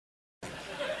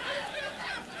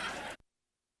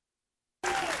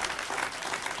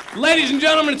Ladies and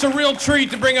gentlemen, it's a real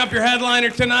treat to bring up your headliner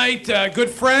tonight. Good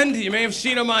friend. You may have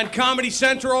seen him on Comedy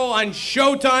Central, on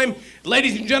Showtime.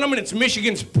 Ladies and gentlemen, it's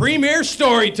Michigan's premier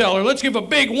storyteller. Let's give a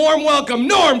big, warm welcome,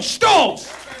 Norm Stoltz.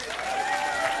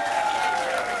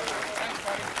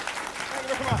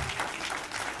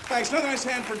 Thanks. Another nice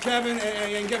hand for Kevin,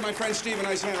 and give my friend Steve a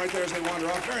nice hand right there as they wander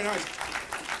off. Very nice.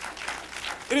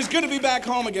 It is good to be back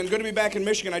home again, good to be back in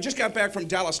Michigan. I just got back from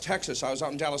Dallas, Texas. I was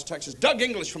out in Dallas, Texas. Doug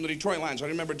English from the Detroit Lions. I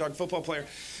remember Doug, football player.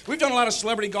 We've done a lot of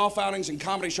celebrity golf outings and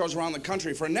comedy shows around the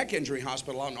country for a neck injury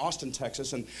hospital out in Austin,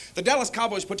 Texas. And the Dallas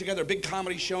Cowboys put together a big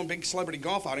comedy show and big celebrity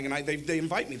golf outing, and they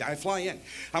invite me. I fly in.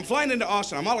 I'm flying into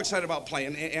Austin. I'm all excited about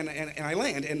playing, and I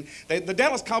land. And the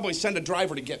Dallas Cowboys send a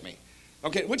driver to get me.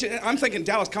 Okay, which I'm thinking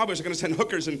Dallas Cowboys are going to send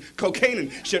hookers and cocaine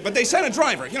and shit, but they sent a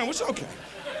driver, you know, which is okay.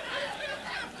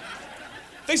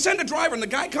 They send a driver, and the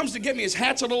guy comes to get me. His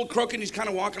hat's a little crooked, he's kind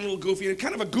of walking a little goofy,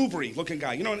 kind of a goobery looking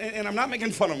guy, you know, and I'm not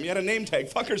making fun of him. He had a name tag.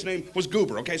 Fucker's name was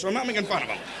Goober, okay, so I'm not making fun of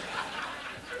him.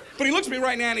 But he looks at me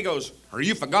right now and he goes, "Are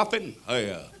you forgotten? Are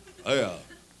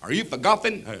you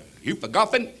forgotten? You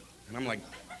forgotten?" And I'm like,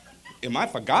 "Am I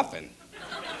forgotten?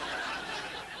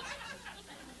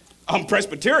 I'm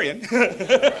Presbyterian."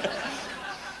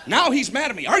 Now he's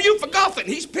mad at me. "Are you forgotten?"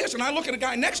 He's pissed, and I look at a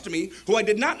guy next to me who I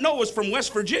did not know was from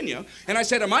West Virginia, and I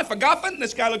said, "Am I forgotten?"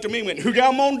 This guy looked at me and went, "Who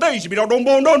got on days? You don't do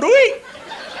it."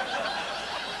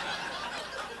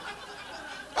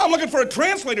 I'm looking for a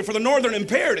translator for the Northern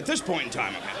Impaired at this point in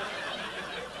time. Okay?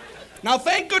 Now,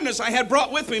 thank goodness I had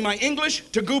brought with me my English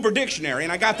to Goober dictionary,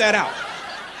 and I got that out.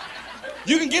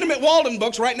 You can get them at Walden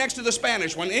Books right next to the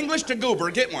Spanish one. English to Goober,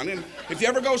 get one. And if you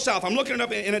ever go south, I'm looking it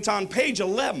up, and it's on page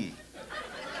 11.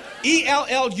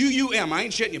 ELLUUM, I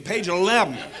ain't shitting you, page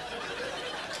 11.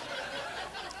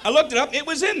 I looked it up, it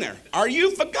was in there. "Are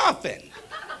you forgotten?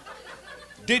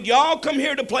 Did y'all come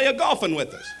here to play a golfing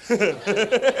with us?"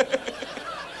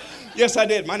 Yes, I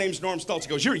did. My name's Norm Stoltz. He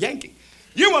goes, "You're a Yankee.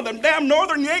 You one of them damn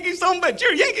Northern Yankees, son of a bitch.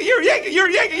 You're a Yankee, you're a Yankee, you're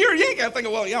a Yankee, you're a Yankee." I'm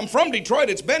thinking, well, yeah, I'm from Detroit.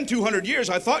 It's been 200 years.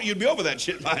 I thought you'd be over that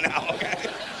shit by now, okay?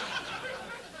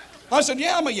 I said,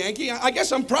 "Yeah, I'm a Yankee. I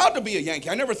guess I'm proud to be a Yankee.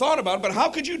 I never thought about it, but how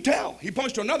could you tell?" He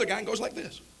points to another guy and goes like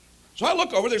this. So I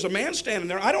look over, there's a man standing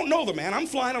there. I don't know the man. I'm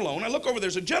flying alone. I look over,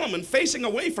 there's a gentleman facing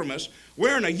away from us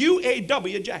wearing a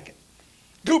UAW jacket.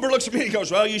 Goober looks at me and he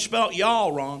goes, "Well, you spelled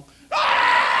y'all wrong."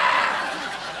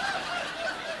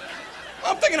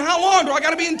 I'm thinking, how long do I got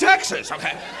to be in Texas?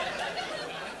 Okay.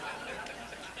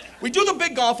 We do the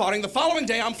big golf outing. The following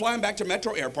day, I'm flying back to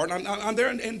Metro Airport. And I'm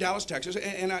there in Dallas, Texas,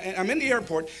 and I'm in the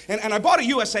airport, and I bought a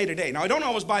USA Today. Now, I don't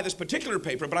always buy this particular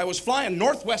paper, but I was flying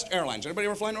Northwest Airlines. Anybody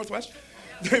ever fly Northwest?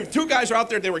 Two guys are out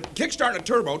there. They were kickstarting a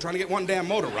turbo, trying to get one damn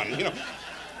motor running, you know.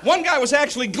 One guy was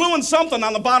actually gluing something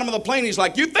on the bottom of the plane. He's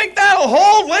like, "You think that'll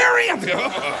hold, Larry?"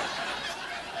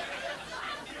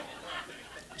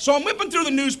 So I'm whipping through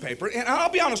the newspaper, and I'll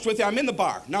be honest with you, I'm in the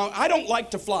bar. Now, I don't like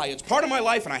to fly. It's part of my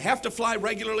life, and I have to fly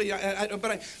regularly,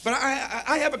 but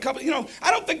I have a couple, you know,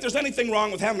 I don't think there's anything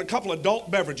wrong with having a couple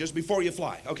adult beverages before you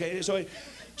fly, okay? So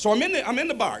I'm in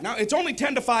the bar. Now, it's only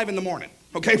 10 to 5 in the morning,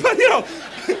 okay? But, you know,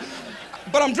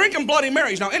 but I'm drinking Bloody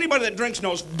Marys. Now, anybody that drinks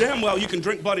knows damn well you can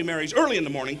drink Bloody Marys early in the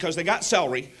morning because they got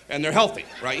celery, and they're healthy,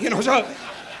 right? You know,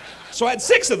 so I had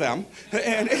 6 of them,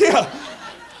 and, yeah.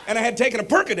 And I had taken a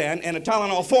Percodan and a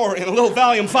Tylenol 4 and a little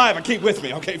Valium 5 I keep with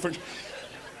me, okay?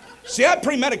 See, I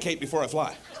pre-medicate before I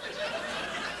fly.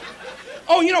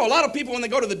 Oh, you know, a lot of people, when they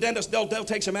go to the dentist, they'll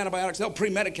take some antibiotics, they'll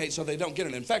pre-medicate so they don't get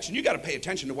an infection. You got to pay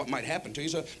attention to what might happen to you.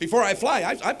 So before I fly,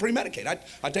 I pre-medicate.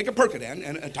 I take a Percodan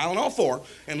and a Tylenol 4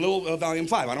 and a little Valium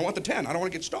 5. I don't want the 10. I don't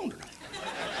want to get stoned or nothing.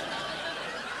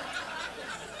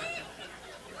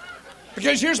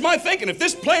 Because here's my thinking. If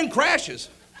this plane crashes,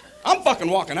 I'm fucking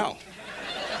walking out.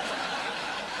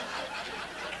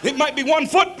 It might be 1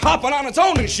 foot hopping on its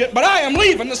own and shit, but I am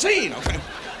leaving the scene, okay?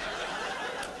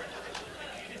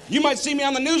 You might see me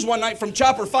on the news one night from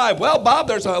Chopper 5. "Well, Bob,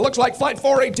 looks like Flight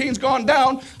 418's gone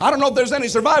down. I don't know if there's any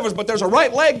survivors, but there's a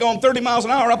right leg going 30 miles an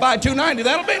hour up I-290.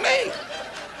 That'll be me."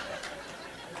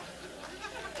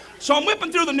 So I'm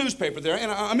whipping through the newspaper there,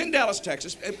 and I'm in Dallas,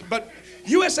 Texas, but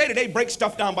USA Today breaks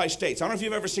stuff down by states. I don't know if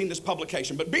you've ever seen this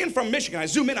publication, but being from Michigan, I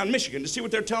zoom in on Michigan to see what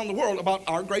they're telling the world about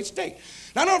our great state.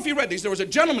 Now, I don't know if you read these. There was a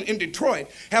gentleman in Detroit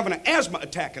having an asthma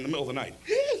attack in the middle of the night.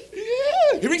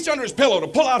 He reached under his pillow to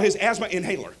pull out his asthma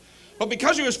inhaler. But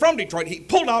because he was from Detroit, he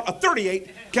pulled out a .38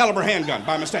 caliber handgun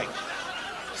by mistake.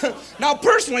 Now,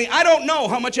 personally, I don't know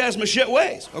how much asthma shit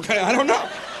weighs, okay? I don't know.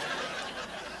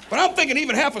 But I'm thinking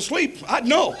even half asleep, I'd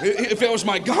know if it was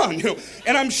my gun, you know.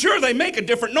 And I'm sure they make a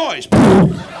different noise.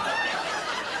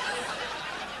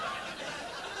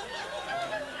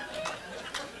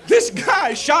 This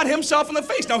guy shot himself in the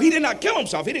face. Now, he did not kill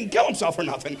himself. He didn't kill himself or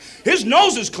nothing. His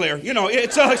nose is clear. You know,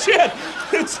 it's shit.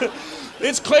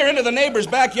 It's clear into the neighbor's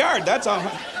backyard. That's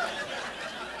all.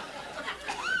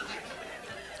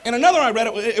 And another I read,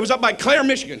 it was up by Clare,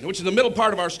 Michigan, which is the middle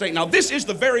part of our state. Now, this is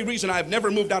the very reason I've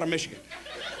never moved out of Michigan.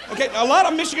 Okay, a lot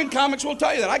of Michigan comics will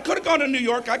tell you that. I could have gone to New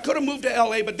York, I could have moved to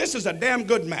L.A., but this is a damn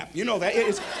good map. You know that.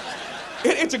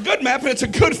 It's a good map, and it's a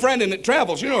good friend, and it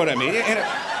travels. You know what I mean?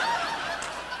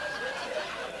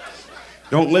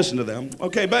 Don't listen to them.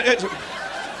 Okay, but it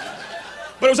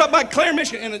was up by Clare,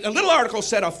 Michigan, and a little article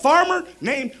said a farmer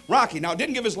named Rocky. Now, it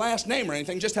didn't give his last name or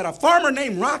anything, just had a farmer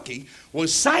named Rocky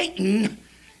was sighting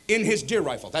in his deer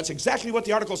rifle. That's exactly what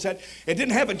the article said. It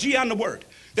didn't have a G on the word.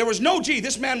 There was no G.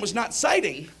 This man was not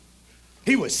sighting.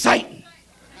 He was sighting.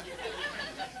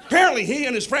 Apparently, he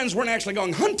and his friends weren't actually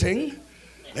going hunting.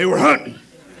 They were hunting.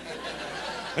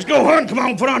 Let's go hunt. Come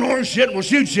on, put on orange shit and we'll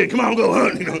shoot shit. Come on, go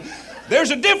hunt. You know.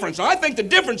 There's a difference. I think the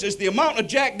difference is the amount of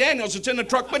Jack Daniels that's in the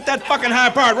truck with that fucking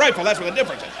high-powered rifle. That's what the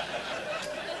difference is.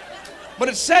 But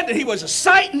it said that he was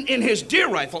sighting in his deer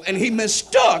rifle, and he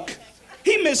mistook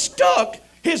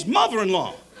his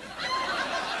mother-in-law.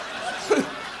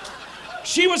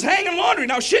 She was hanging laundry.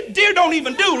 Now, shit, deer don't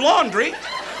even do laundry.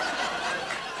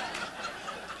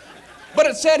 But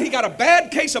it said he got a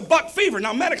bad case of buck fever.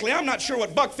 Now, medically, I'm not sure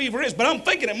what buck fever is, but I'm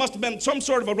thinking it must have been some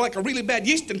sort of like a really bad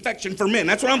yeast infection for men.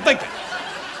 That's what I'm thinking.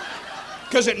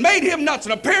 Because it made him nuts,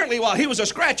 and apparently while he was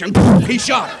a-scratching, he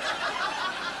shot her.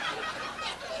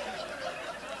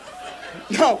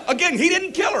 Now, again, he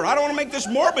didn't kill her. I don't want to make this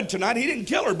morbid tonight. He didn't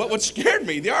kill her, but what scared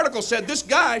me, the article said this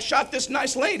guy shot this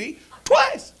nice lady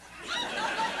twice.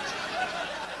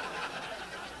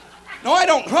 Now, I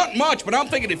don't hunt much, but I'm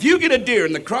thinking if you get a deer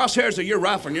in the crosshairs of your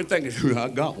rifle and you're thinking, I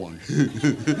got one.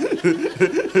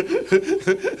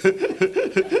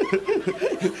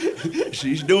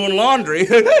 She's doing laundry.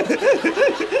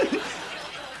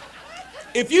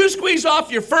 If you squeeze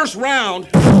off your first round,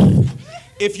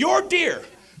 if your deer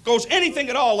goes anything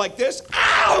at all like this,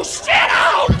 ow, shit,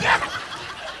 ow!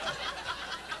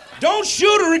 Don't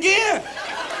shoot her again.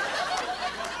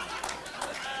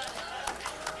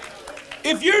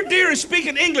 If your deer is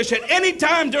speaking English at any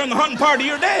time during the hunting part of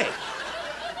your day.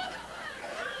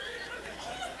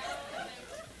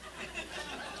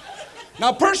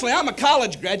 Now, personally, I'm a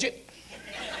college graduate.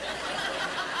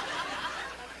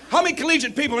 How many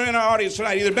collegiate people are in our audience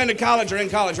tonight? Either been to college or in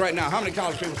college right now? How many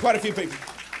college people? Quite a few people.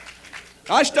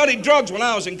 I studied drugs when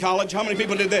I was in college. How many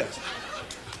people did this?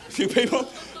 A few people.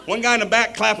 One guy in the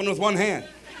back clapping with one hand.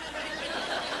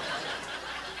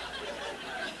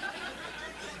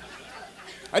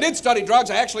 I did study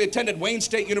drugs. I actually attended Wayne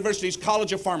State University's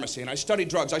College of Pharmacy, and I studied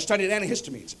drugs. I studied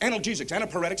antihistamines, analgesics,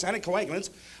 antipyretics, anticoagulants.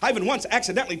 I even once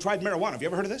accidentally tried marijuana. Have you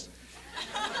ever heard of this?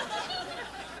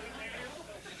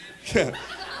 Yeah.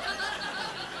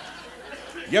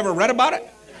 You ever read about it?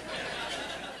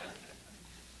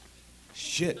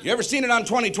 Shit. You ever seen it on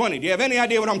 2020? Do you have any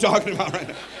idea what I'm talking about right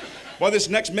now? Well, this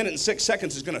next minute and 6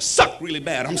 seconds is going to suck really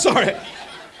bad. I'm sorry.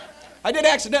 I did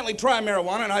accidentally try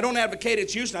marijuana, and I don't advocate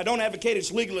its use, and I don't advocate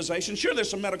its legalization. Sure,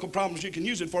 there's some medical problems you can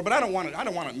use it for, but I don't want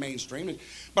it mainstream.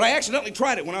 But I accidentally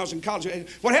tried it when I was in college.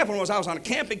 What happened was I was on a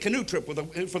camping canoe trip for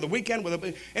the weekend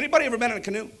with anybody ever been in a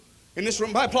canoe? In this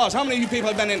room, by applause, how many of you people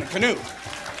have been in a canoe?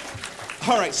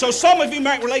 All right, so some of you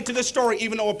might relate to this story,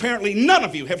 even though apparently none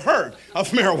of you have heard of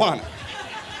marijuana.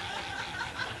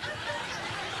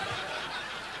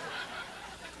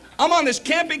 I'm on this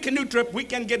camping canoe trip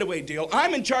weekend getaway deal.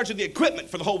 I'm in charge of the equipment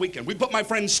for the whole weekend. We put my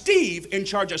friend Steve in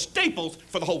charge of staples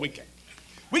for the whole weekend.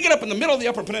 We get up in the middle of the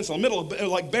Upper Peninsula, middle of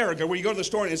like Barriga, where you go to the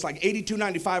store and it's like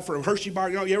 $82.95 for a Hershey bar.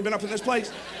 You know, you ever been up in this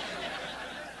place?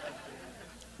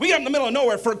 We get up in the middle of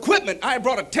nowhere. For equipment, I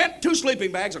brought a tent, 2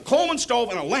 sleeping bags, a Coleman stove,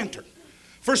 and a lantern.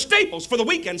 For staples, for the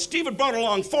weekend, Steve had brought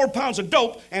along 4 pounds of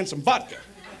dope and some vodka.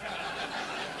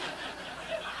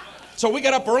 So we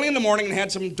got up early in the morning and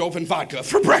had some dope and vodka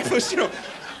for breakfast, you know.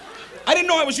 I didn't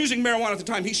know I was using marijuana at the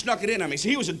time. He snuck it in on me. So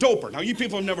he was a doper. Now, you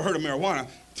people have never heard of marijuana.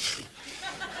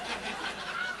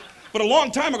 But a long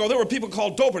time ago, there were people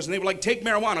called dopers, and they would, like, take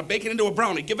marijuana, bake it into a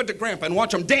brownie, give it to Grandpa, and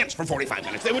watch him dance for 45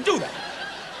 minutes. They would do that.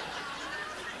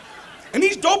 And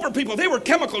these doper people, they were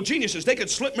chemical geniuses. They could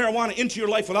slip marijuana into your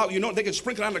life without you knowing. They could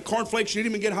sprinkle it onto cornflakes. You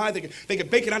didn't even get high. They could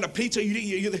bake it onto pizza.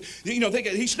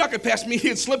 He snuck it past me. He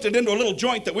had slipped it into a little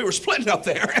joint that we were splitting up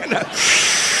there. And,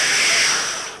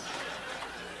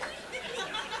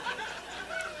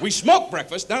 we smoked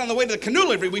breakfast. Then on the way to the canoe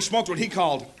livery, we smoked what he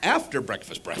called after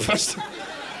breakfast.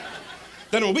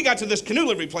 Then when we got to this canoe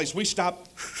livery place, we stopped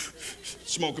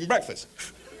smoking breakfast.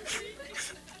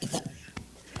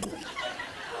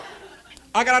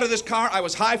 I got out of this car, I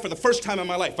was high for the first time in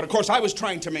my life, but of course I was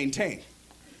trying to maintain.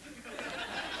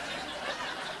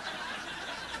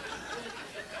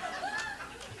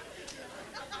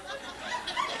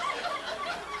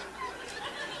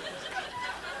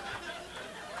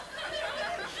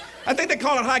 I think they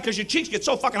call it high because your cheeks get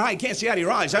so fucking high you can't see out of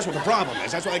your eyes. That's what the problem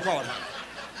is. That's why they call it high.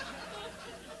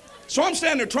 So I'm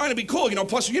standing there trying to be cool,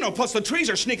 plus the trees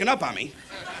are sneaking up on me.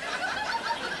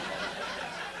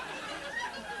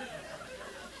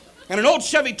 And an old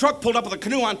Chevy truck pulled up with a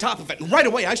canoe on top of it, and right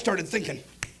away I started thinking,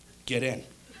 get in.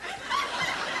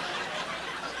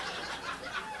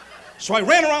 So I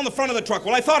ran around the front of the truck.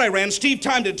 Well, I thought I ran. Steve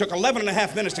timed it. It took 11 and a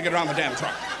half minutes to get around the damn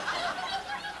truck.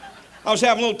 I was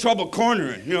having a little trouble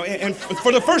cornering, and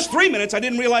for the first 3 minutes, I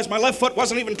didn't realize my left foot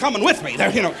wasn't even coming with me.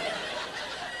 There.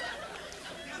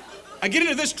 I get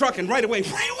into this truck, and right away,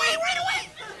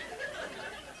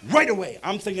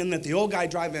 I'm thinking that the old guy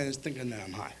driving is thinking that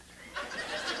I'm high.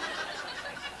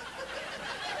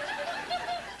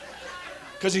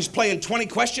 Because he's playing 20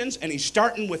 questions, and he's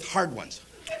starting with hard ones.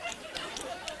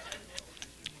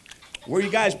 Where are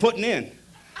you guys putting in?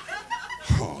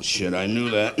 Oh, shit, I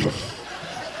knew that.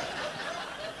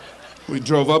 We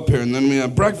drove up here, and then we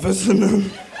had breakfast, and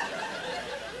then...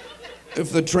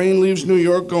 If the train leaves New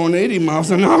York going 80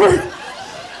 miles an hour...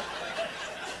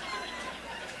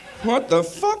 What the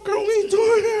fuck are we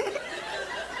doing here?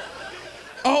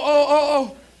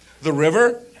 Oh. The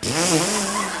river?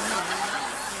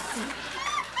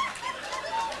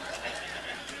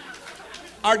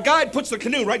 Our guide puts the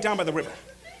canoe right down by the river.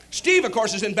 Steve, of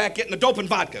course, is in back getting the dope and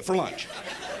vodka for lunch.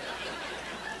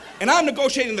 And I'm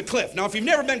negotiating the cliff. Now, if you've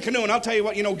never been canoeing, I'll tell you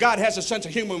what, God has a sense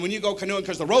of humor when you go canoeing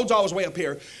because the road's always way up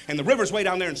here and the river's way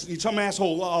down there and some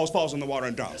asshole always falls in the water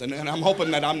and drowns. And I'm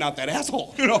hoping that I'm not that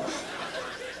asshole,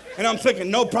 And I'm thinking,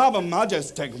 no problem, I'll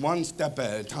just take one step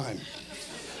at a time.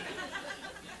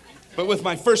 But with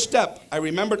my first step, I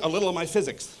remembered a little of my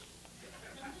physics.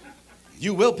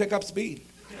 You will pick up speed.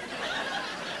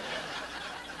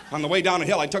 On the way down a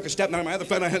hill, I took a step, and on my other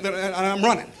foot, and I'm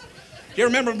running. You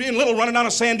remember being little, running down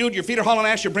a sand dune, your feet are hauling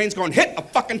ass, your brain's going, hit a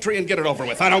fucking tree and get it over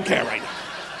with. I don't care right now.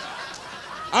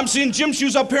 I'm seeing gym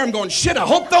shoes up here, I'm going, shit, I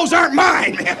hope those aren't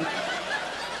mine, man.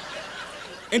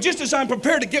 And just as I'm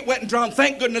prepared to get wet and drown,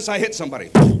 thank goodness I hit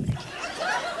somebody. I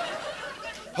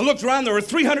looked around, there were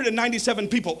 397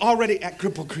 people already at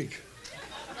Cripple Creek.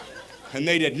 And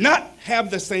they did not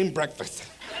have the same breakfast.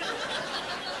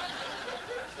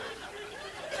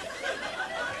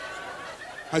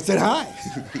 I said, hi.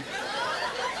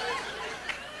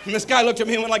 And this guy looked at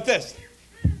me and went like this.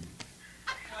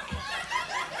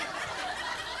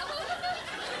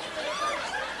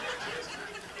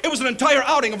 It was an entire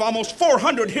outing of almost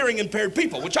 400 hearing impaired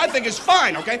people, which I think is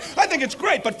fine, okay? I think it's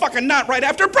great, but fucking not right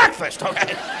after breakfast,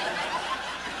 okay?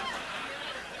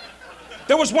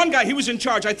 There was one guy, he was in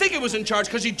charge. I think he was in charge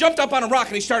because he jumped up on a rock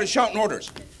and he started shouting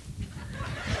orders.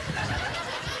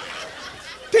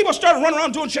 People started running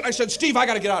around doing shit. I said, Steve, I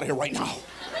got to get out of here right now.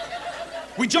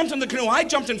 We jumped in the canoe. I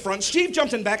jumped in front. Steve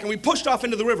jumped in back, and we pushed off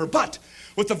into the river. But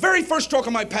with the very first stroke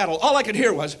of my paddle, all I could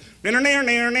hear was...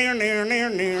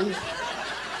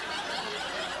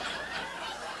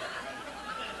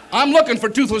 I'm looking for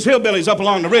toothless hillbillies up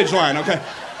along the ridge line, okay?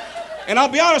 And I'll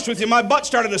be honest with you, my butt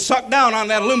started to suck down on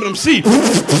that aluminum seat.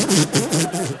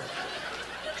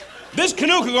 This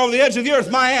canoe could go over the edge of the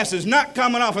earth. My ass is not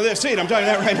coming off of this seat. I'm telling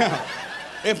you that right now.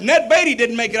 If Ned Beatty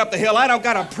didn't make it up the hill, I don't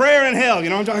got a prayer in hell, you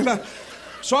know what I'm talking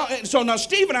about? So now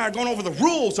Steve and I are going over the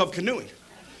rules of canoeing.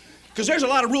 Because there's a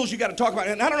lot of rules you got to talk about.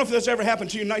 And I don't know if this ever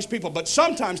happened to you nice people, but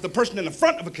sometimes the person in the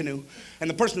front of a canoe and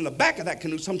the person in the back of that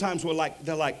canoe sometimes will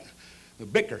they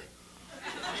bicker.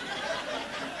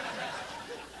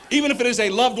 Even if it is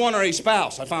a loved one or a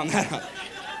spouse, I found that out.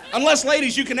 Unless,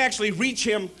 ladies, you can actually reach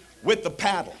him with the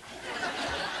paddle.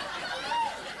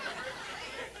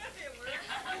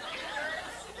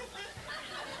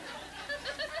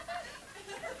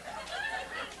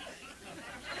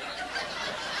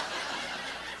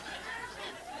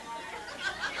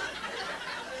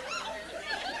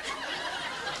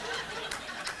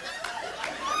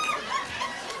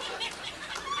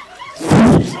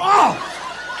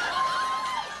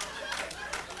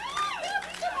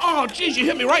 Oh, geez, you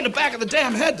hit me right in the back of the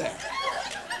damn head there.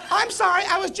 I'm sorry,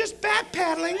 I was just back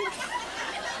paddling.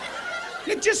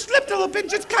 It just slipped a little bit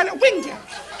and just kind of winged you.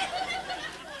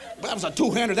 That was a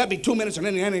two-hander. That'd be 2 minutes in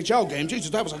any NHL game. Jesus,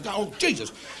 that was oh,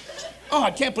 Jesus. Oh, I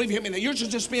can't believe you hit me there. You're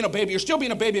just being a baby. You're still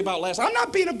being a baby about last night. I'm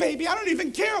not being a baby. I don't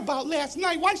even care about last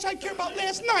night. Why should I care about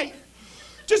last night?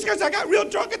 Just because I got real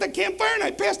drunk at the campfire and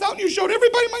I passed out and you showed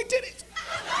everybody my titties.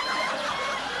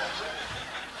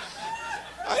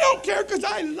 I don't care because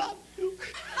I love you. canoe.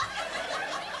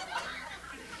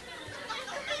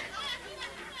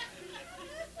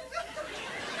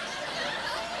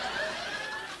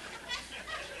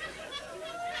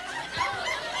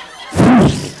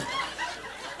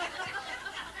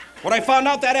 What I found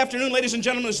out that afternoon, ladies and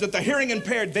gentlemen, is that the hearing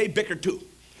impaired, they bicker too.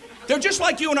 They're just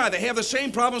like you and I. They have the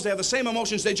same problems, they have the same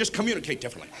emotions, they just communicate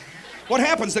differently. What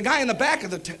happens, the guy in the back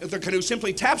of the canoe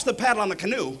simply taps the paddle on the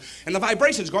canoe, and the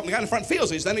vibrations go up, and the guy in the front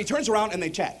feels these. Then he turns around and they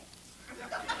chat.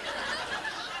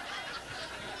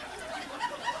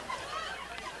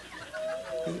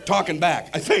 Talking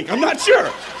back, I think. I'm not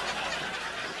sure.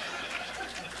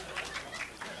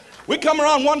 We come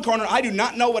around one corner. I do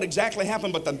not know what exactly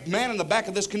happened, but the man in the back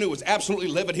of this canoe was absolutely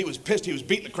livid. He was pissed. He was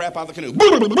beating the crap out of the canoe.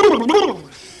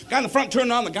 Guy in the front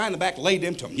turned on. The guy in the back laid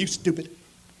into him. You stupid.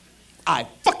 I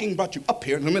fucking brought you up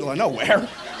here in the middle of nowhere.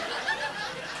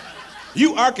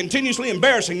 You are continuously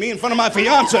embarrassing me in front of my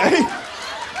fiance.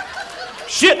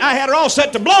 Shit, I had her all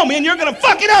set to blow me, and you're going to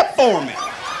fuck it up for me.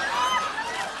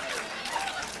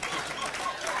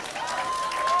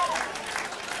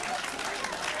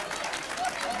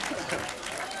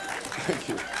 Thank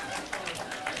you.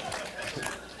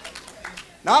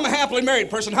 Now, I'm a happily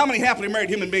married person. How many happily married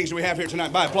human beings do we have here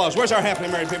tonight? By applause. Where's our happily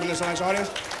married people in this nice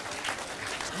audience?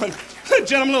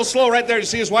 Gentleman, a little slow right there to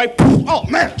see his wife. Oh,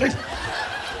 man. Geez.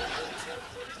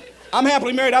 I'm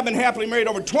happily married. I've been happily married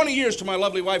over 20 years to my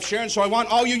lovely wife, Sharon, so I want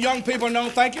all you young people to know,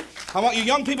 thank you. I want you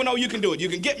young people to know you can do it. You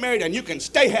can get married and you can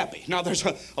stay happy. Now, there's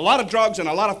a lot of drugs and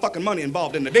a lot of fucking money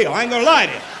involved in the deal. I ain't gonna lie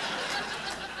to you.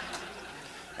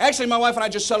 Actually, my wife and I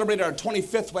just celebrated our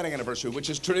 25th wedding anniversary,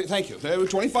 which is, thank you.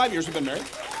 25 years we've been married.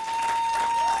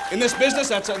 In this business,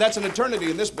 that's an eternity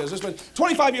in this business, but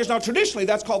 25 years now, traditionally,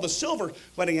 that's called the silver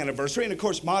wedding anniversary, and of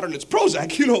course, modern, it's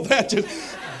Prozac, you know that, just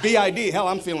BID. Hell,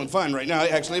 I'm feeling fine right now,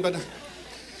 actually, but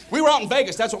we were out in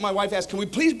Vegas. That's what my wife asked. Can we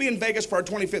please be in Vegas for our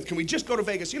 25th? Can we just go to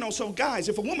Vegas? You know, so guys,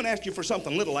 if a woman asks you for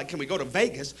something little, like can we go to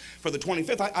Vegas for the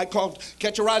 25th? I called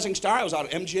Catch a Rising Star. I was out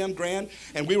at MGM Grand,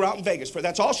 and we were out in Vegas.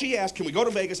 That's all she asked. Can we go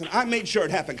to Vegas? And I made sure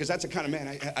it happened, because that's the kind of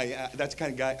man, that's the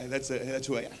kind of guy, that's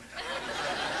who I am.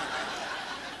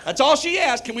 That's all she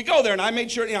asked. Can we go there? And I made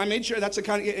sure that's the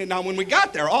kind of... Now, when we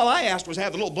got there, all I asked was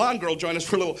have the little blonde girl join us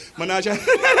for a little menage.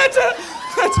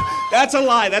 That's a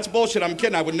lie. That's bullshit. I'm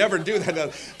kidding. I would never do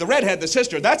that. The redhead, the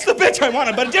sister, that's the bitch I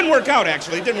wanted, but it didn't work out,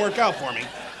 actually. It didn't work out for me.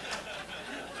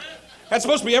 That's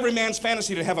supposed to be every man's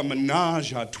fantasy, to have a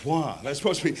menage a trois. That's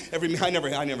supposed to be I never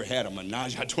had a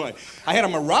menage a trois. I had a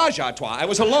mirage a trois. I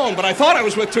was alone, but I thought I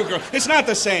was with two girls. It's not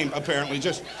the same, apparently.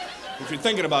 Just... if you're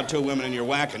thinking about two women and you're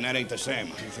whacking, that ain't the same.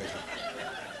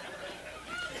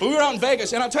 But we were out in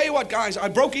Vegas, and I'll tell you what, guys, I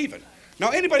broke even. Now,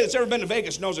 anybody that's ever been to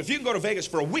Vegas knows if you can go to Vegas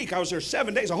for a week, I was there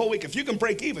 7 days, a whole week. If you can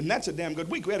break even, that's a damn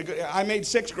good week. I made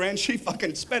 $6,000. She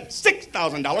fucking spent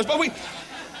 $6,000,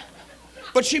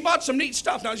 but she bought some neat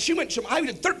stuff. Now, I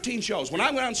did 13 shows. When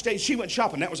I went on stage, she went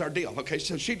shopping. That was our deal, okay?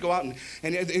 So she'd go out, and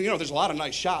you know, there's a lot of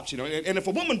nice shops, you know, and if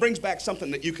a woman brings back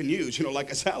something that you can use, you know, like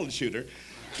a salad shooter.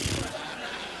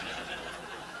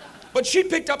 But she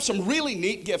picked up some really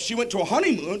neat gifts. She went to a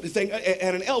honeymoon thing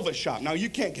at an Elvis shop. Now, you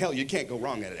can't go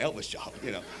wrong at an Elvis shop,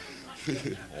 you know.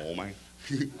 Oh, my.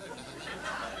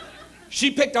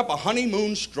 She picked up a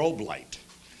honeymoon strobe light.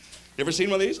 You ever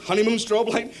seen one of these? Honeymoon strobe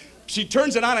light? She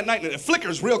turns it on at night, and it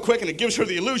flickers real quick, and it gives her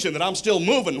the illusion that I'm still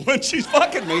moving when she's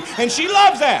fucking me, and she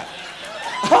loves that.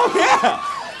 Oh,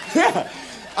 yeah. Yeah.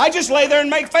 I just lay there and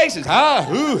make faces. Ha,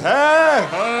 hoo,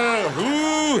 ha,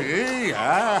 hoo, hee,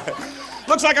 ha.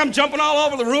 Looks like I'm jumping all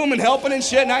over the room and helping and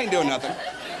shit, and I ain't doing nothing.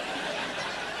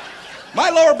 My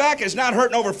lower back is not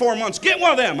hurting over 4 months. Get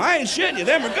one of them. I ain't shitting you.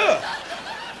 Them are good.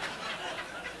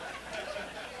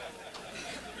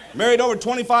 Married over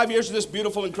 25 years to this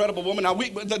beautiful, incredible woman. Now,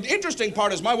 the interesting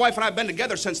part is my wife and I have been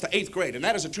together since the 8th grade, and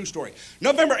that is a true story.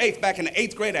 November 8th, back in the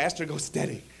 8th grade, I asked her to go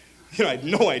steady. You know, I had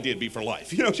no idea it'd be for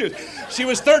life. You know, she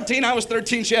was 13, I was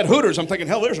 13, she had hooters. I'm thinking,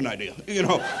 hell, there's an idea, you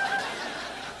know.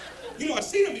 You know, I've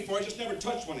seen them before, I just never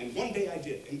touched one, and one day I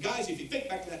did. And guys, if you think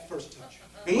back to that first touch,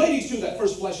 and ladies too, that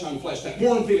first flesh on flesh, that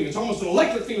warm feeling, it's almost an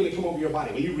electric feeling that come over your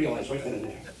body when you realize right then and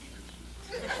there.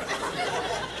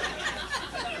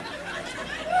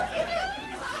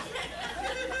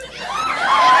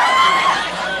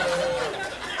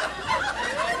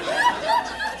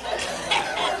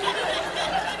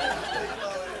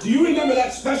 Do you remember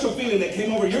that special feeling that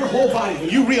came over your whole body when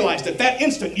you realized, at that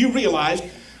instant, you realized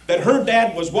that her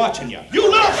dad was watching you? You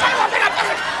little son of a bitch!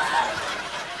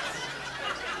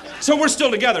 So we're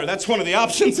still together. That's one of the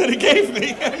options that he gave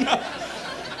me. And,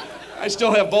 I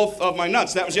still have both of my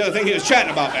nuts. That was the other thing he was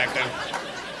chatting about back then.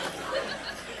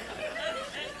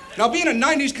 Now, being a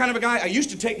 90s kind of a guy, I used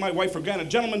to take my wife for granted.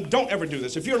 Gentlemen, don't ever do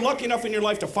this. If you're lucky enough in your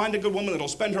life to find a good woman that'll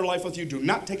spend her life with you, do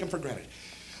not take them for granted.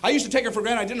 I used to take her for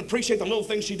granted. I didn't appreciate the little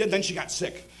things she did. Then she got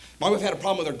sick. My wife had a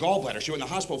problem with her gallbladder. She went in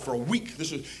the hospital for a week.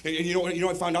 This was, and you know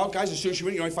what I found out, guys? As soon as she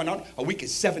went, you know what I found out? A week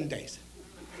is 7 days.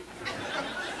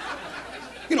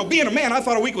 You know, being a man, I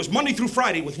thought a week was Monday through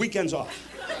Friday with weekends off.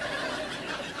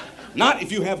 Not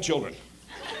if you have children.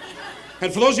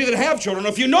 And for those of you that have children,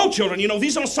 if you know children, you know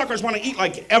these little suckers want to eat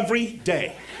like every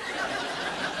day.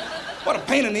 What a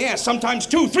pain in the ass. Sometimes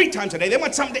 2, 3 times a day. They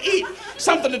want something to eat,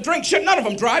 something to drink. Shit, none of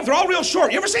them drive. They're all real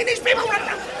short. You ever seen these people right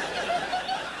now?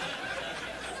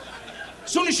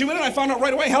 As soon as she went in, I found out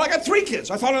right away, hell, I got 3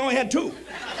 kids. I thought I only had 2. You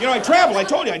know, I travel. I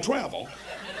told you I travel.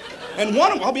 And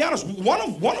one of them, I'll be honest, one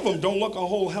of them don't look a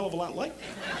whole hell of a lot like me.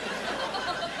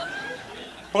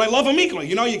 But I love them equally.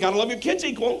 You know, you gotta love your kids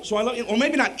equal. So I love, or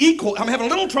maybe not equal. I'm having a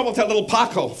little trouble with that little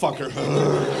Paco fucker.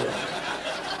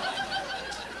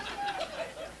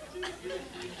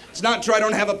 It's not true, I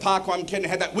don't have a Paco, I'm kidding. I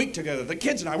had that week together. The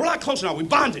kids and I, we're a lot closer now. We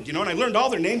bonded, you know, and I learned all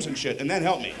their names and shit, and that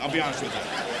helped me, I'll be honest with you.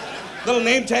 Little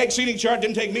name tag, seating chart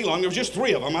didn't take me long. There was just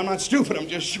 3 of them. I'm not stupid, I'm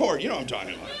just short. You know what I'm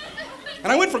talking about.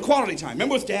 And I went for quality time.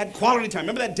 Remember with Dad? Quality time.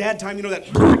 Remember that dad time? You know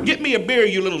that, get me a beer,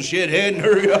 you little shithead, and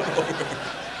hurry up.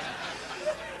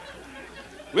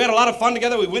 We had a lot of fun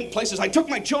together. We went places. I took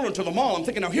my children to the mall. I'm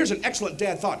thinking, now here's an excellent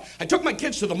dad thought. I took my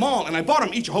kids to the mall and I bought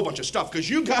them each a whole bunch of stuff because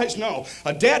you guys know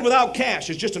a dad without cash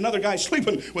is just another guy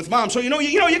sleeping with mom. So you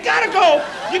gotta go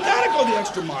the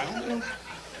extra mile. You know?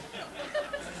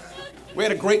 We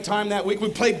had a great time that week. We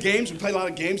played games. We played a lot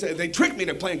of games. They tricked me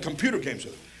into playing computer games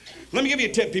with them. Let me give you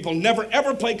a tip, people. Never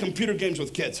ever play computer games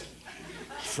with kids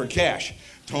for cash.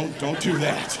 Don't do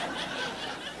that.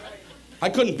 I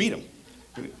couldn't beat them.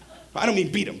 I don't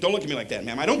mean beat them. Don't look at me like that,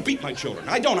 ma'am. I don't beat my children.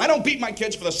 I don't beat my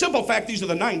kids for the simple fact these are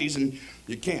the 90s and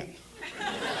you can't.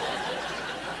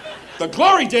 The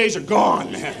glory days are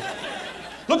gone, man.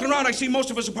 Looking around, I see most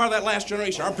of us are part of that last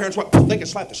generation. Our parents, they could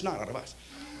slap the snot out of us.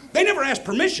 They never asked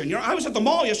permission. You know, I was at the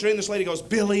mall yesterday and this lady goes,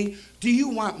 Billy, do you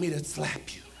want me to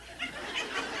slap you?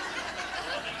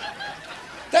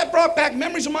 That brought back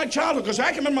memories of my childhood because I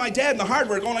can remember my dad in the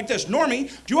hardware going like this, Normie,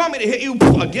 do you want me to hit you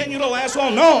again, you little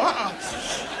asshole? No,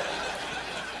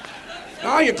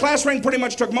 No, your class ring pretty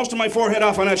much took most of my forehead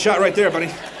off on that shot right there,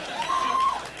 buddy.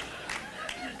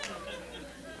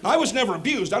 I was never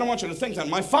abused. I don't want you to think that.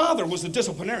 My father was the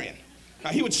disciplinarian. Now,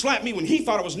 he would slap me when he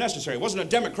thought it was necessary. It wasn't a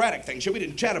democratic thing. Shit, we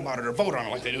didn't chat about it or vote on it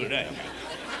like they do today.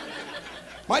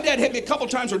 My dad hit me a couple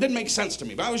times where it didn't make sense to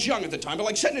me, but I was young at the time. But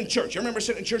like sitting in church. You remember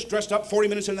sitting in church dressed up 40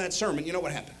 minutes into that sermon, you know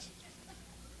what happens?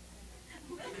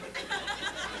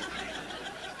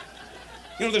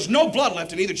 You know, there's no blood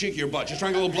left in either cheek of your butt. Just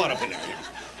trying to get a little blood up in there.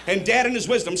 And Dad in his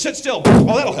wisdom, sit still.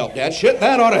 Oh, that'll help, Dad. Shit,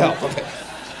 that ought to help. Okay.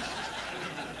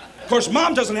 Of course,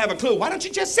 Mom doesn't have a clue. Why don't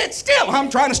you just sit still? I'm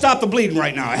trying to stop the bleeding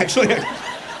right now, actually.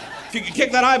 If you could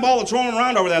kick that eyeball that's rolling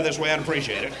around over there this way, I'd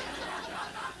appreciate it.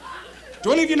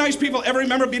 Do any of you nice people ever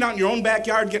remember being out in your own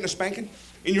backyard getting a spanking?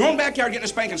 In your own backyard getting a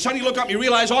spanking, suddenly you look up and you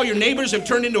realize all your neighbors have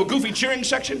turned into a goofy cheering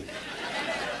section?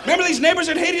 Remember these neighbors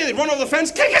that hated you? They'd run over the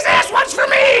fence, kick his ass once for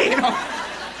me! You know?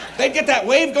 They'd get that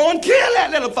wave going, kill that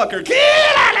little fucker, kill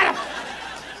that little...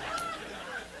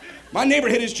 My neighbor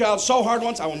hit his child so hard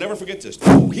once, I will never forget this.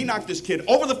 He knocked this kid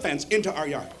over the fence into our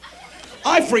yard.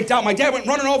 I freaked out. My dad went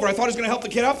running over. I thought he was going to help the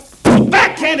kid up.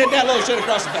 Backhanded that little shit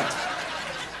across the fence.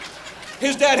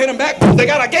 His dad hit him back. They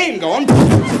got a game going.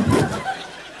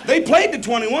 They played to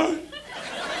 21.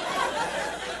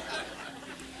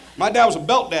 My dad was a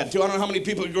belt dad, too. I don't know how many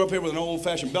people grew up here with an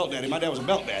old-fashioned belt daddy. My dad was a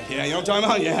belt dad. Yeah, you know what I'm talking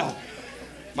about? Yeah.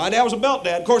 My dad was a belt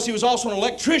dad. Of course, he was also an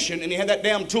electrician, and he had that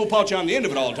damn tool pouch on the end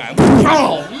of it all the time.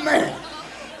 Oh, man.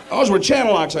 Those were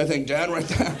channel locks, I think, Dad, right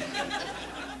there.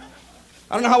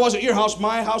 I don't know how it was at your house.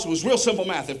 My house, it was real simple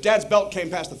math. If Dad's belt came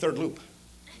past the 3rd loop,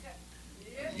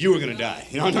 you were going to die.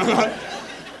 You know what I'm talking about?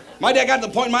 My dad got to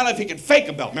the point in my life he could fake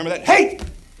a belt. Remember that? Hey!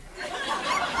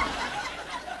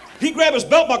 He'd grab his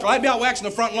belt buckle. I'd be out waxing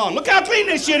the front lawn. Look how clean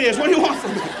this shit is. What do you want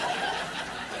from me?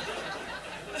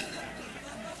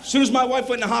 As soon as my wife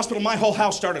went in the hospital, my whole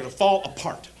house started to fall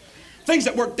apart. Things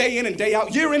that worked day in and day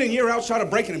out, year in and year out, started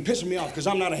breaking and pissing me off because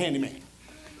I'm not a handyman.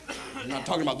 I'm not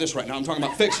talking about this right now. I'm talking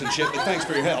about fixing shit, but thanks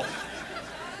for your help.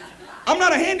 I'm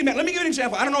not a handyman. Let me give you an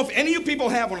example. I don't know if any of you people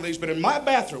have one of these, but in my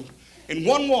bathroom, in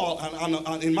one wall,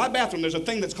 in my bathroom, there's a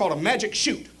thing that's called a magic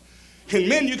chute. And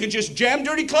men, you can just jam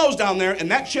dirty clothes down there, and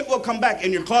that shit will come back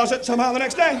in your closet somehow the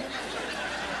next day.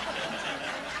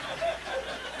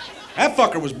 That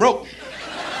fucker was broke.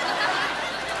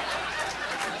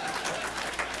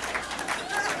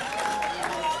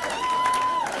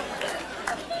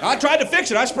 tried to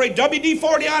fix it. I sprayed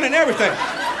WD-40 on and everything.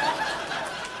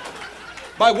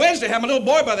 By Wednesday, I had my little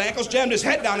boy by the ankles, jammed his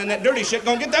head down in that dirty shit,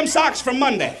 gonna get them socks from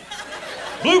Monday.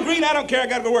 Blue, green, I don't care, I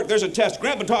gotta go work. There's a test.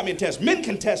 Grandpa taught me a test. Men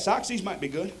can test socks, these might be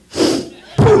good.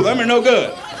 Pooh, them are no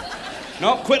good.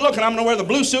 No, quit looking, I'm gonna wear the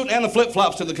blue suit and the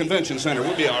flip-flops to the convention center.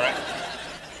 We'll be all right.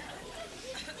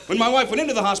 When my wife went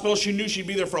into the hospital, she knew she'd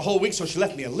be there for a whole week, so she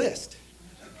left me a list.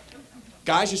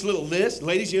 Guys, just a little list.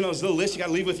 Ladies, you know, this little list you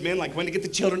gotta leave with men, like when to get the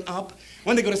children up,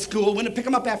 when they go to school, when to pick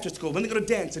them up after school, when they go to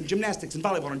dance and gymnastics and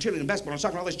volleyball and cheerleading and basketball and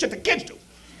soccer and all this shit the kids do.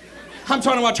 I'm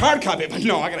trying to watch hard copy, but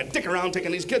no, I gotta dick around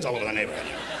taking these kids all over the neighborhood.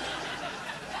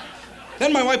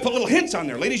 Then my wife put little hints on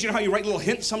there. Ladies, you know how you write little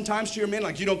hints sometimes to your men,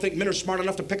 like you don't think men are smart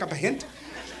enough to pick up a hint?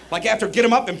 Like after get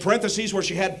them up in parentheses where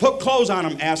she had put clothes on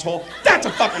them, asshole. That's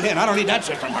a fucking hint. I don't need that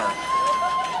shit from her.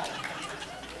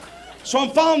 So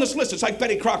I'm following this list. It's like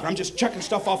Betty Crocker. I'm just checking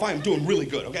stuff off. I am doing really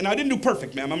good, okay? Now, I didn't do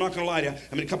perfect, ma'am. I'm not going to lie to you.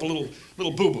 I made a couple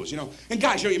little boo-boos, you know? And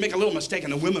guys, you know, you make a little mistake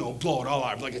and the women will blow it all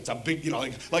out. Like it's a big, you know,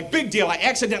 like big deal. I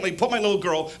accidentally put my little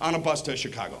girl on a bus to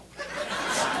Chicago.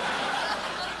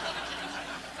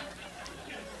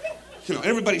 You know,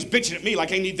 everybody's bitching at me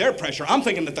like I need their pressure. I'm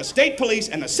thinking that the state police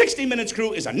and the 60 Minutes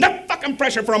crew is enough fucking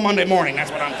pressure for a Monday morning.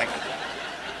 That's what I'm thinking.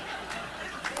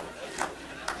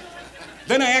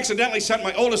 Then I accidentally sent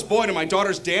my oldest boy to my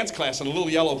daughter's dance class in a little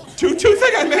yellow tutu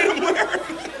thing I made him wear.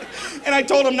 And I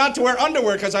told him not to wear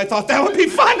underwear because I thought that would be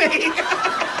funny.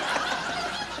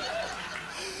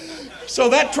 So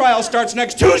that trial starts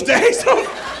next Tuesday.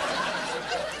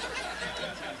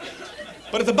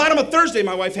 But at the bottom of Thursday,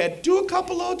 my wife had, do a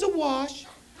couple loads of wash.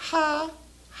 Ha,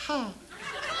 ha.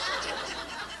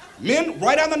 Men,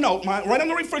 right on the note, right on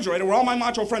the refrigerator where all my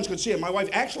macho friends could see it, my wife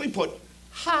actually put,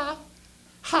 ha,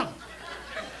 ha.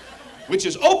 Which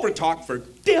is Oprah talk for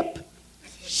dip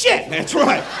shit. That's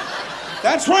right.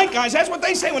 That's right, guys. That's what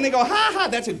they say when they go, ha, ha.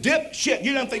 That's a dip shit.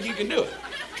 You don't think you can do it.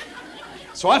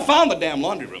 So I found the damn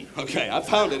laundry room. Okay, I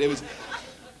found it. It was,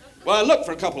 well, I looked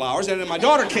for a couple hours, and then my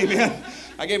daughter came in.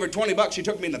 I gave her $20. She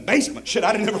took me in the basement. Shit,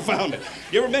 I'd never found it.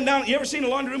 You ever seen a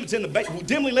laundry room? It's in the basement.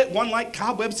 Dimly lit, one light,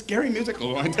 cobwebs, scary music.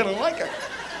 Oh, I didn't like it.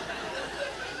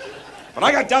 But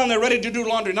I got down there ready to do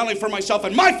laundry, not only for myself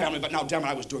and my family, but now, damn it,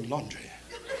 I was doing laundry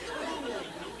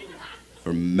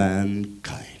for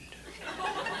mankind.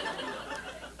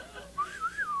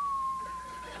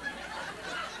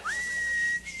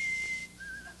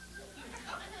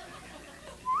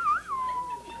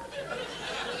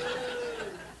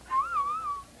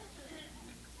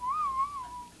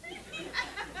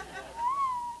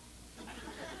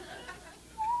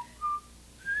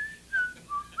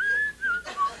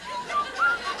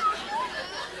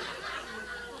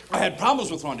 I had problems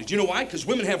with laundry. Do you know why? Because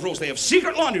women have rules. They have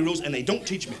secret laundry rules, and they don't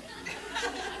teach men.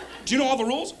 Do you know all the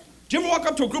rules? Do you ever walk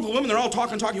up to a group of women, they're all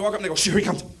talking, you walk up and they go, here he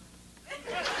comes.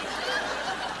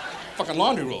 Fucking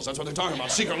laundry rules, that's what they're talking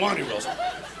about, secret laundry rules.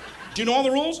 Do you know all the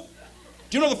rules?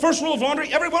 Do you know the first rule of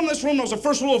laundry? Everyone in this room knows the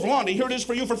first rule of laundry. Here it is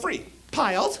for you for free.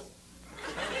 Piles.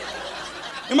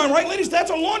 Am I right, ladies? That's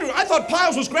a laundry rule. I thought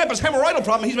piles was Grandpa's hemorrhoidal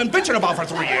problem he's been bitching about for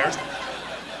 3 years.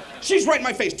 She's right in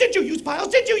my face. Did you use piles?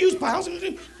 Did you use piles?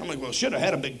 I'm like, well, shit, I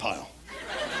had a big pile.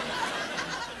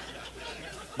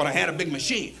 But I had a big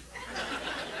machine.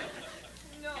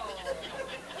 No.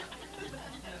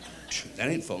 That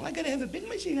ain't full. I gotta have a big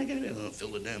machine. I gotta fill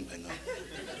the damn thing up.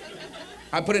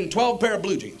 I put in 12 pair of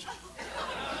blue jeans.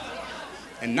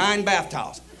 And 9 bath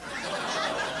towels.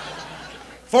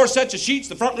 4 sets of sheets,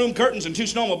 the front room curtains, and 2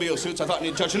 snowmobile suits. I thought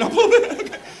needed touching up a little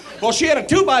bit. Well, she had a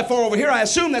 2x4 over here. I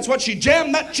assume that's what she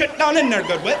jammed that shit down in there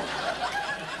good with.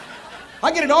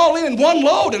 I get it all in one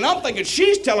load, and I'm thinking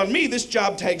she's telling me this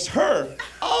job takes her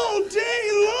all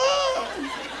day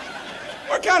long.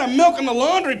 We're kind of milking the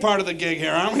laundry part of the gig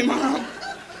here, aren't we, Mom?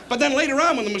 But then later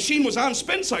on, when the machine was on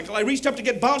spin cycle, I reached up to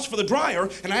get bounced for the dryer,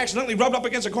 and I accidentally rubbed up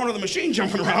against the corner of the machine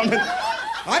jumping around. And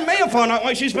I may have found out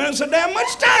why she's spending so damn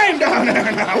much time down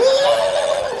there now.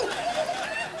 Ooh.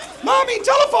 Mommy,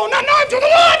 telephone, not time to the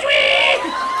laundry!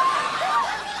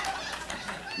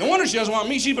 No wonder she doesn't want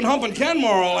me. She's been humping Ken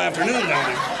more all afternoon down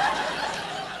there.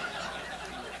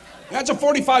 That's a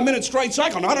 45-minute straight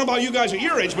cycle. Now, I don't know about you guys at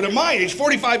your age, but at my age,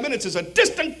 45 minutes is a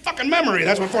distant fucking memory.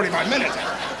 That's what 45 minutes is.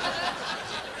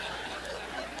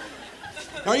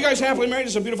 Now, are you guys happily married?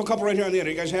 There's a beautiful couple right here on the end.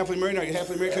 Are you guys happily married? Are you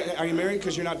happily married? Are you married?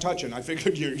 Because you're not touching. I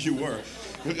figured you were.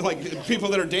 Like, people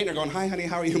that are dating are going, hi, honey,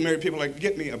 how are you married? People are like,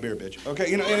 get me a beer, bitch.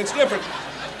 Okay, you know, and it's different.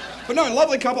 But no, a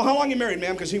lovely couple. How long you married,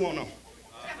 ma'am? Because he won't know.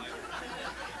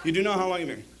 You do know how long you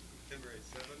married? Been married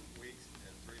 7 weeks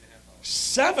and 3.5 hours.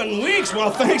 7 weeks?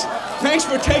 Well, thanks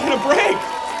for taking a break.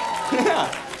 Yeah.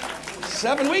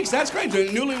 7 weeks, that's great.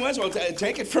 Newlyweds, well,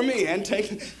 take it from me and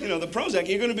take, the Prozac.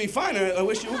 You're going to be fine. I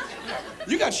wish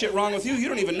you got shit wrong with you. You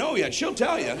don't even know yet. She'll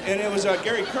tell you. And it was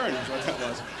Gary Kern is what that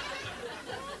was.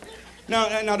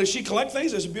 Now, does she collect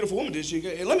things? As a beautiful woman, does she?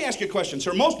 Let me ask you a question,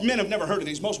 sir. Most men have never heard of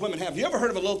these. Most women have. Have you ever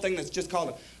heard of a little thing that's just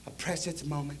called a precious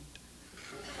moment?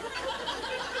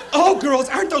 Oh, girls,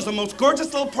 aren't those the most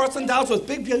gorgeous little porcelain dolls with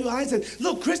big blue eyes and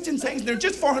little Christian things? They're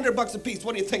just $400 a piece.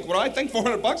 What do you think? What do I think?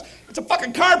 $400? It's a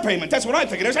fucking car payment. That's what I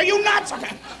think it is. Are you nuts?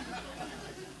 Okay.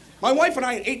 My wife and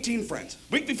I had 18 friends.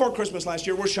 Week before Christmas last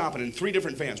year, we're shopping in 3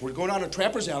 different vans. We're going down to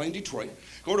Trapper's Alley in Detroit,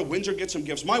 go to Windsor, get some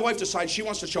gifts. My wife decides she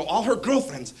wants to show all her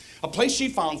girlfriends a place she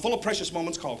found full of precious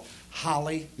moments called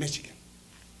Holly, Michigan.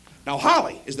 Now,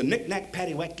 Holly is the knick-knack,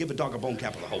 paddywhack, give a dog a bone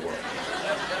capital of the whole world.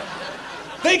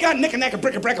 They got knick-knack and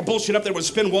brick-a-brack bullshit up there with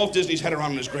spin Walt Disney's head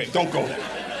around in his grave. Don't go there.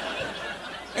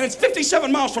 And it's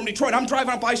 57 miles from Detroit. I'm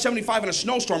driving up I-75 in a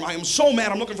snowstorm. I am so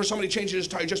mad. I'm looking for somebody changing his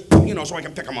tire just, so I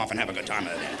can pick him off and have a good time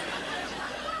at it.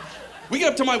 We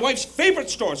get up to my wife's favorite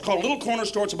store. It's called a little corner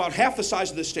store. It's about half the size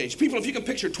of this stage. People, if you can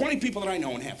picture 20 people that I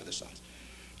know in half of this size.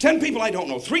 10 people I don't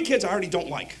know. 3 kids I already don't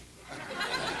like.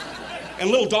 And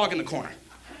a little dog in the corner.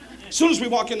 As soon as we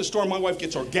walk in the store, my wife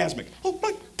gets orgasmic. Oh,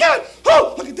 my God!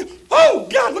 Oh, look at this. Oh,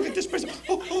 God, look at this precious.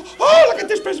 Oh, look at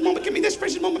this precious moment. Give me this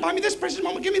precious moment. Buy me this precious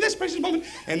moment. Give me this precious moment.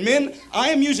 And men, I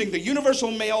am using the universal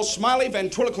male smiley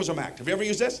ventriloquism act. Have you ever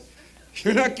used this?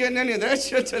 You're not getting any of that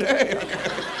shit today.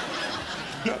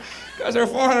 Because they're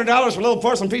 $400 for a little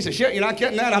porcelain piece of shit. You're not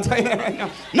getting that. I'll tell you that right now.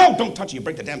 No, don't touch it. You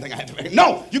break the damn thing. I have to make it.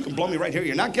 No, you can blow me right here.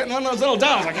 You're not getting one of those little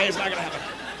dolls. Okay, it's not going to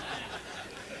happen.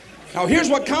 Now, here's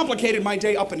what complicated my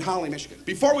day up in Holly, Michigan.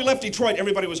 Before we left Detroit,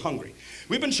 everybody was hungry.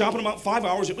 We've been shopping about 5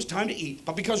 hours. It was time to eat.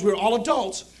 But because we were all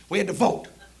adults, we had to vote.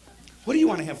 What do you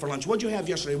want to have for lunch? What did you have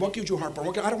yesterday? What gives you heartburn?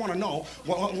 I don't want to know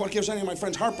what gives any of my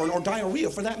friends heartburn or diarrhea,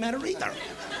 for that matter, either.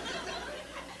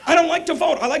 I don't like to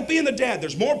vote. I like being the dad.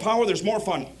 There's more power. There's more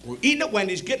fun. We're eating at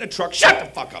Wendy's, getting a truck. Shut the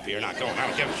fuck up. You're not going. I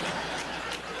don't give a shit.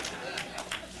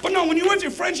 But no, when you're with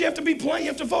your friends, you have to be polite. You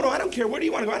have to vote. Oh, I don't care. Where do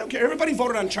you want to go? I don't care. Everybody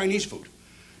voted on Chinese food.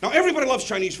 Now, everybody loves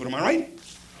Chinese food, am I right?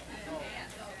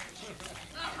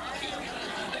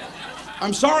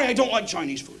 I'm sorry I don't like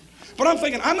Chinese food. But I'm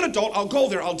thinking, I'm an adult, I'll go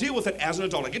there, I'll deal with it as an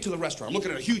adult. I get to the restaurant, I'm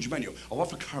looking at a huge menu. I want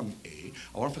for column A,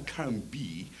 I want for column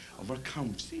B, I want for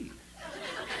column C.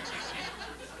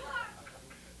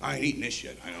 I ain't eating this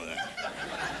shit, I know that.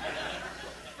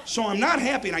 So I'm not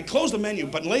happy, and I close the menu,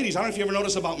 but ladies, I don't know if you ever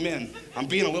notice about men, I'm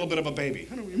being a little bit of a baby.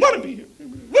 I don't even want to be here. I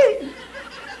don't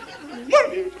want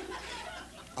to be here.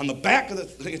 On the back of the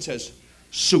thing, it says,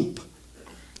 soup.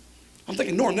 I'm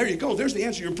thinking, Norm, there you go. There's the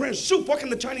answer to your prayer. Soup. What can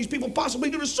the Chinese people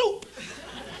possibly do to soup?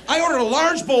 I ordered a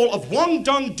large bowl of Wang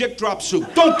Dung dick drop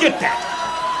soup. Don't get that.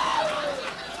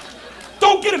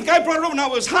 Don't get it. The guy brought it over.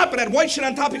 Now, it was hot, but had white shit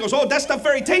on top. He goes, oh, that stuff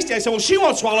very tasty. I said, well, she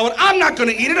won't swallow it. I'm not going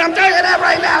to eat it. I'm telling you that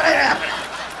right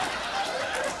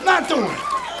now. Not doing it.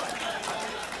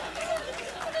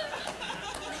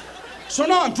 So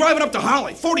now I'm driving up to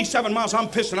Holly. 47 miles. I'm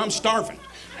pissed and I'm starving.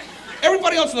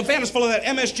 Everybody else in the van is full of that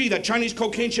MSG, that Chinese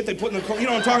cocaine shit they put in the you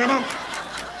know what I'm talking about?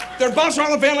 They're bouncing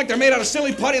around the van like they're made out of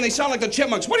silly putty and they sound like the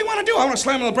chipmunks. What do you want to do? I want to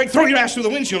slam on the brake, throw your ass through the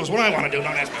windshield is what I want to do.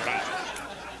 Don't ask me about it.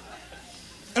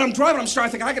 And I'm driving, I'm starting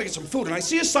to think, I got to get some food. And I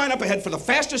see a sign up ahead for the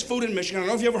fastest food in Michigan. I don't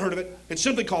know if you ever heard of it. It's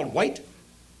simply called White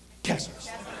Castles.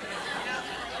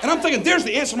 And I'm thinking, there's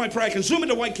the answer to my prayer. I can zoom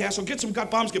into White Castle, get some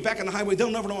gut bombs, get back on the highway. They'll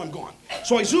never know I'm gone.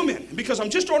 So I zoom in. And because I'm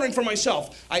just ordering for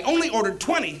myself, I only ordered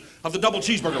 20 of the double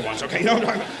cheeseburger ones, okay? You know what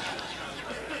I'm talking about?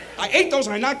 I ate those,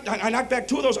 and I knocked back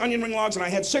 2 of those onion ring logs, and I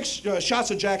had 6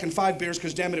 shots of Jack and 5 beers,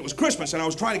 because, damn it, was Christmas, and I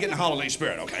was trying to get in the holiday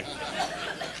spirit, okay?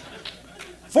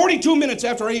 42 minutes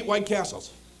after I eat White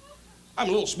Castles. I'm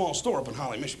a little small store up in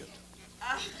Holly, Michigan.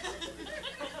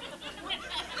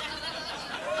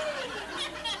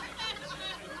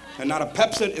 And not a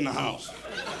Pepsi in the house.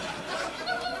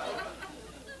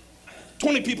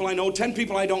 20 people I know, 10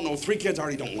 people I don't know, 3 kids I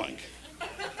already don't like.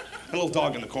 A little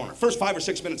dog in the corner. First 5 or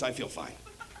 6 minutes, I feel fine.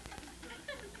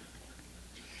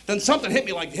 Then something hit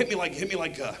me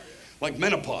like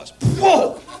menopause.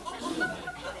 Whoa!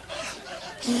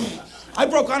 I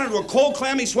broke out into a cold,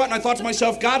 clammy sweat, and I thought to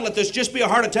myself, God, let this just be a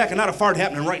heart attack and not a fart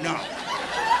happening right now.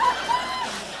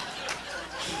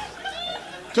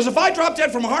 Because if I drop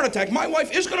dead from a heart attack, my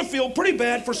wife is going to feel pretty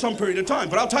bad for some period of time.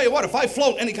 But I'll tell you what, if I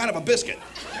float any kind of a biscuit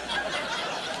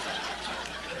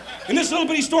in this little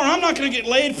bitty store, I'm not going to get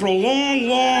laid for a long,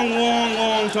 long, long,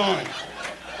 long time.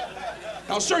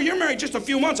 Now, sir, you're married just a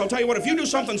few months. I'll tell you what, if you do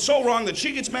something so wrong that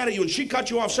she gets mad at you and she cuts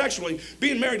you off sexually,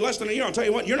 being married less than a year, I'll tell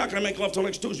you what, you're not going to make love till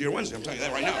next Tuesday or Wednesday. I'm telling you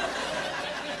that right now.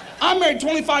 I'm married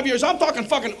 25 years. I'm talking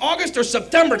fucking August or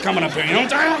September coming up here. You know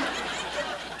what I'm saying?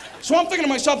 So I'm thinking to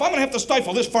myself, I'm going to have to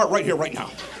stifle this fart right here, right now.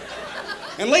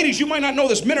 And ladies, you might not know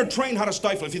this. Men are trained how to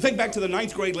stifle. If you think back to the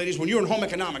 9th grade, ladies, when you were in home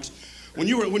economics, when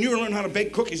you were learning how to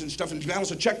bake cookies and stuff and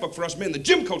balance a checkbook for us men, the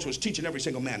gym coach was teaching every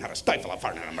single man how to stifle a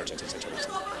fart in an emergency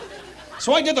situation.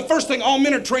 So I did the first thing all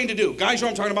men are trained to do. Guys, you know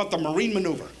I'm talking about, the Marine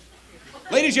maneuver.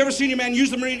 Ladies, you ever seen your man use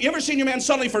the Marine? You ever seen your man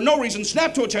suddenly, for no reason,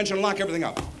 snap to attention and lock everything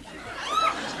up?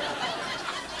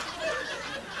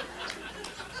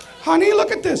 Honey,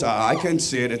 look at this. I can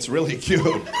see it. It's really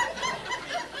cute.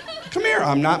 Come here.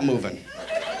 I'm not moving.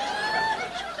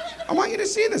 I want you to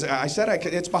see this. I said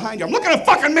it's behind you. I'm looking at a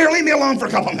fucking mirror. Leave me alone for a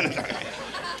couple minutes.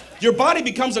 Your body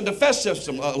becomes a defense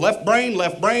system. Left brain.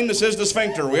 This is the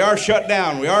sphincter. We are shut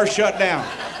down. We are shut down.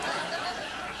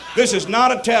 This is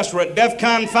not a test. We're at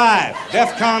DEFCON 5.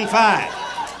 DEFCON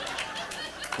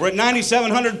 5. We're at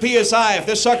 9,700 PSI. If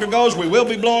this sucker goes, we will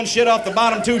be blowing shit off the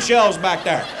bottom 2 shelves back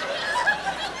there.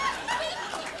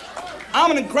 I'm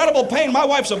in incredible pain. My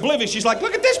wife's oblivious. She's like,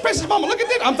 look at this precious moment. Look at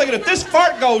this. I'm thinking, if this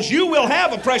fart goes, you will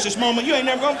have a precious moment you ain't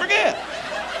never going to forget.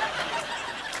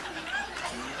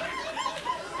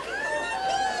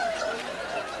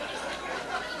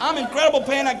 I'm in incredible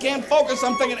pain. I can't focus.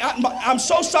 I'm thinking, I'm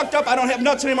so sucked up, I don't have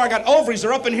nuts anymore. I got ovaries.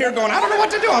 They're up in here going, I don't know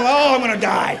what to do. I'm going to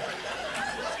die.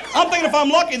 I'm thinking if I'm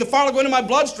lucky, the fart will go into my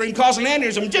bloodstream, causing an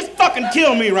aneurysm. Just fucking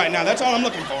kill me right now. That's all I'm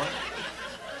looking for.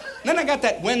 Then I got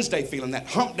that Wednesday feeling, that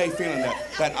hump day feeling,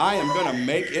 that I am going to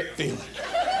make it feeling.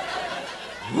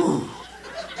 Whew.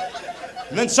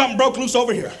 And then something broke loose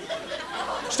over here.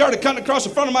 Started cutting across the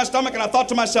front of my stomach, and I thought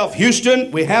to myself, Houston,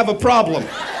 we have a problem.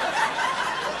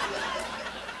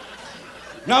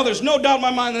 Now, there's no doubt in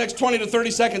my mind the next 20 to 30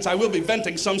 seconds I will be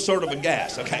venting some sort of a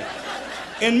gas, okay?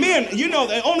 And men, you know,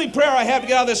 the only prayer I have to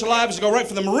get out of this alive is to go right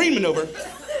from the Marine maneuver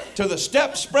to the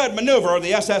step spread maneuver, or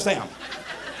the SSM.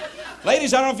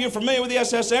 Ladies, I don't know if you're familiar with the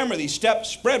SSM or the step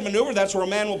spread maneuver. That's where a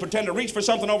man will pretend to reach for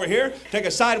something over here, take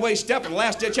a sideways step, and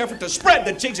last-ditch effort to spread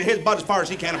the cheeks of his butt as far as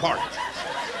he can apart.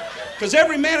 Because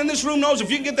every man in this room knows if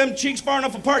you can get them cheeks far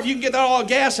enough apart, you can get that all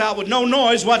gas out with no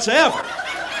noise whatsoever.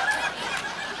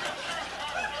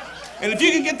 And if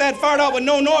you can get that fart out with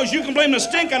no noise, you can blame the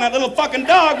stink on that little fucking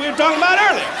dog we were talking about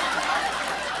earlier.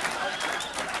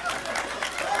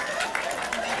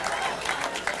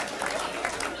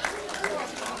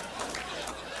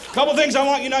 Couple things I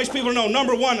want you nice people to know.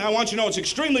 Number one, I want you to know it's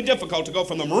extremely difficult to go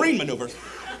from the Marine maneuver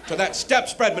to that step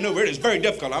spread maneuver. It is very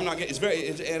difficult.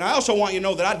 And I also want you to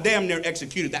know that I damn near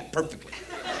executed that perfectly.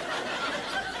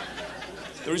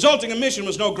 The resulting emission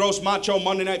was no gross macho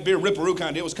Monday night beer ripperoo kind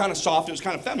of deal. It was kind of soft. It was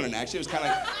kind of feminine, actually. It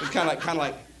was kind of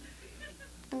like.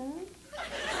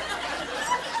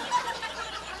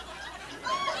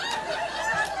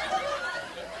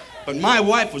 But my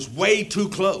wife was way too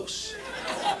close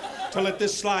to let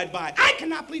this slide by. I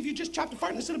cannot believe you just chopped a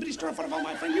fart in this little bitty store in front of all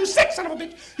my friends. You sick son of a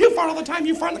bitch. You fart all the time.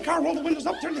 You fart in the car, roll the windows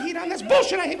up, turn the heat on. That's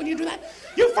bullshit. I hate when you do that.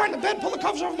 You fart in the bed, pull the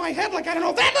covers over my head like I don't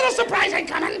know. That little surprise ain't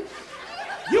coming.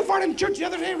 You farted in church the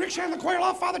other day, Rick Shannon, the choir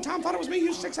loft. Father Tom thought it was me.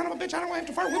 You sick son of a bitch. I don't have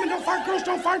to fart. Women don't fart. Girls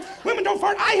don't fart. Women don't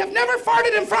fart. I have never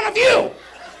farted in front of you.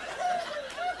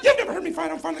 You've never heard me fart. I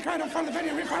don't fart in the car. I don't fart in the bed.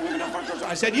 You fart. Women don't fart. Girls.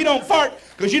 I said you don't fart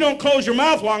because you don't close your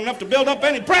mouth long enough to build up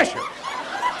any pressure.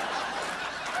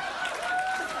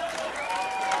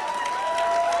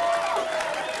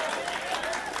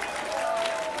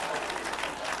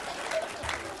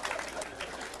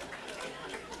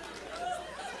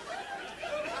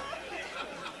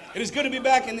 It is good to be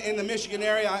back in the Michigan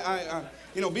area.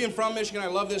 Being from Michigan, I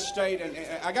love this state. And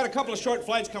I got a couple of short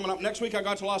flights coming up. Next week, I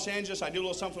got to Los Angeles. I do a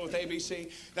little something with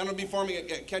ABC. Then I'll be performing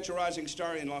at Catch a Rising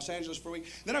Star in Los Angeles for a week.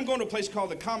 Then I'm going to a place called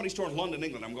the Comedy Store in London,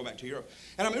 England. I'm going back to Europe.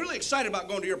 And I'm really excited about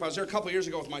going to Europe. I was there a couple of years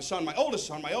ago with my son. My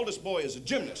oldest boy is a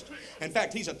gymnast. In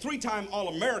fact, he's a 3-time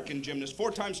All-American gymnast,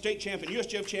 4-time state champion,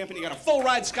 USGF champion. He got a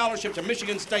full-ride scholarship to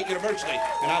Michigan State University.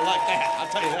 And I like that. I'll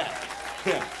tell you that.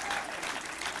 Yeah.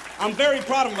 I'm very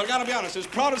proud of him, but I gotta be honest, as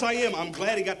proud as I am, I'm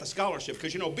glad he got the scholarship.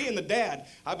 Because, being the dad,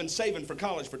 I've been saving for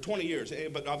college for 20 years,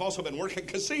 but I've also been working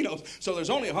casinos, so there's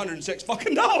only $106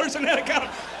 fucking dollars in that account.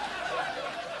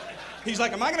 He's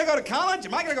like, am I gonna go to college?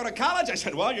 Am I gonna go to college? I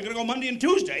said, well, you're gonna go Monday and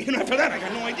Tuesday. And after that, I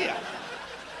got no idea.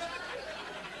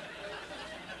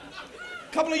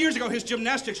 A couple of years ago, his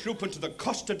gymnastics group went to the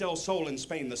Costa del Sol in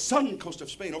Spain, the sun coast of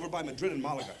Spain, over by Madrid and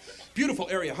Malaga. Beautiful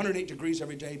area, 108 degrees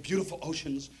every day, beautiful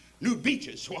oceans, nude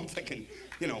beaches. So I'm thinking,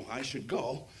 I should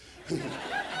go.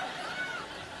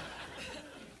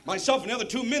 Myself and the other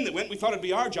 2 men that went, we thought it'd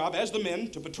be our job as the men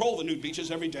to patrol the nude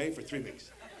beaches every day for 3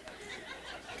 weeks.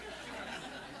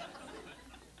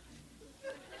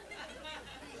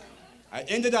 I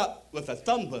ended up with a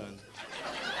sunburn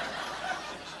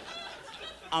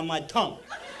on my tongue.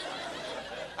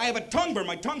 I have a tongue burn.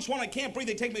 My tongue's swollen. I can't breathe.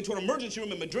 They take me to an emergency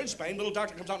room in Madrid, Spain. Little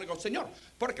doctor comes out and goes, Senor,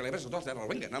 ¿por qué le ves los dos de la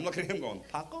ringa? And I'm looking at him going,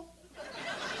 Paco?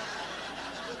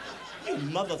 You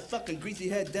motherfucking greasy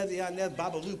head, Desi on there,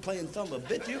 Babalu playing some of a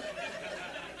bitch, you.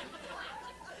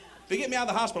 They get me out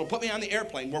of the hospital, put me on the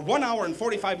airplane. We're 1 hour and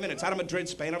 45 minutes out of Madrid,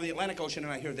 Spain, over the Atlantic Ocean,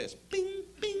 and I hear this. Bing,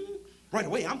 bing. Right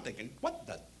away, I'm thinking, what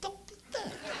the fuck is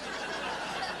that?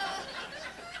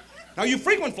 Now, you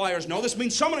frequent flyers know this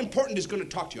means someone important is going to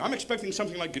talk to you. I'm expecting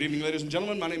something like, good evening, ladies and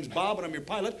gentlemen. My name's Bob, and I'm your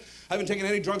pilot. I haven't taken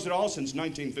any drugs at all since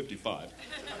 1955.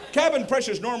 Cabin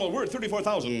pressure's normal. We're at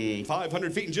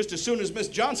 34,500 feet, and just as soon as Miss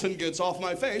Johnson gets off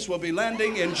my face, we'll be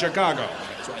landing in Chicago.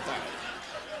 That's what I thought.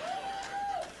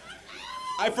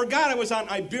 I forgot I was on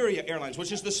Iberia Airlines,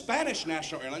 which is the Spanish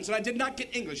national airlines, and I did not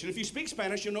get English. And if you speak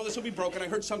Spanish, you'll know this will be broken. I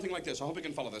heard something like this. I hope you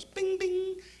can follow this. Bing,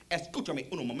 bing.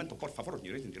 Escúchame un momento, por favor,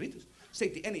 señoritas y señoritos. Se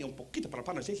tiene un poquito para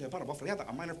panacencia para bofriada,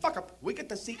 a minor fuck up. We get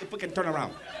to see if we can turn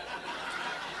around.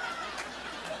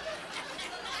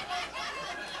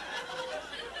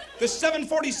 The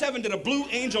 747 did a Blue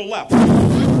Angel left.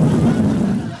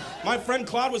 My friend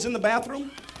Claude was in the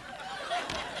bathroom.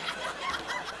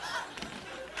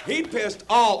 He pissed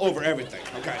all over everything,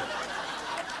 okay?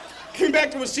 Came back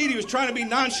to his seat, he was trying to be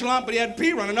nonchalant, but he had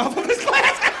pee running off of his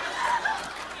glass.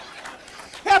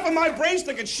 Half of my brain's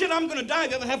thinking, shit, I'm gonna die.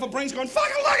 The other half of brain's going,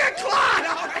 fucking look at Claude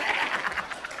over there.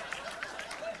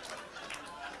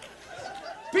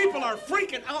 People are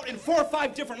freaking out in 4 or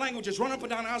 5 different languages, run up and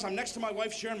down the house. I'm next to my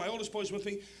wife, Sharon, my oldest boy's with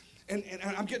me, and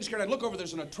I'm getting scared. I look over,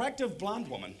 there's an attractive blonde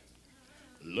woman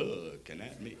looking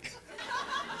at me.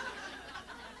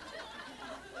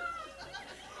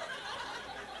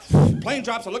 Plane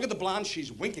drops, I look at the blonde,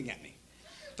 she's winking at me.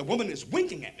 The woman is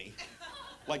winking at me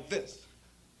like this.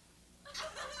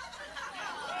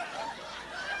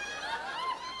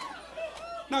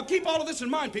 Now keep all of this in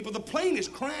mind, people. The plane is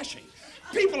crashing.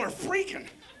 People are freaking.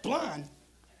 Blonde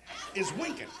is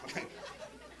winking. Okay.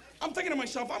 I'm thinking to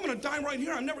myself, I'm gonna die right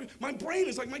here. My brain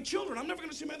is like my children. I'm never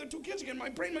gonna see my other 2 kids again. My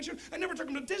brain, my children. I never took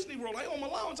them to Disney World. I owe them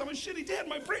allowance. I'm a shitty dad.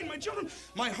 My brain, my children.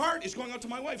 My heart is going out to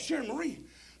my wife, Sharon Marie.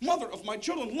 Mother of my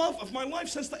children, love of my life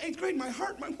since the 8th grade. My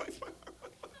heart, my wife, my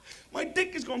heart. My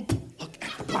dick is going, look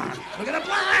at the blonde. Look at the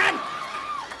blonde.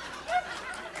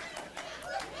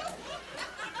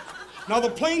 Now the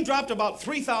plane dropped about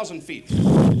 3,000 feet.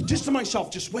 Just to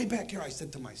myself, just way back here, I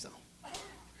said to myself,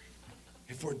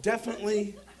 if we're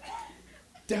definitely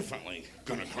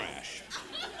gonna crash,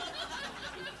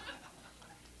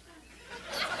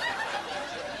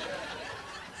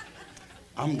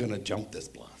 I'm gonna jump this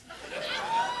bluff.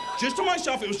 Just to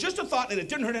myself, it was just a thought, and it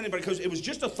didn't hurt anybody because it was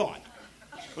just a thought.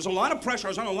 It was a lot of pressure. I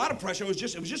was under a lot of pressure. It was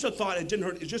just a thought. It didn't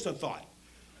hurt. It was just a thought.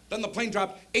 Then the plane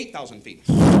dropped 8,000 feet.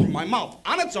 My mouth,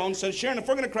 on its own, says, Sharon, if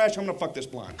we're going to crash, I'm going to fuck this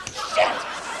blonde. Shit!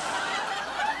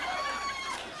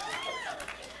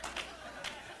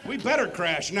 We better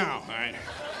crash now, all right?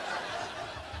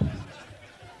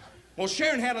 Well,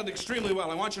 Sharon handled it extremely well.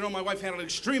 I want you to know my wife handled it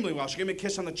extremely well. She gave me a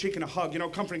kiss on the cheek and a hug. You know,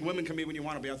 comforting women can be when you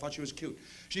want to be. I thought she was cute.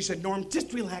 She said, Norm,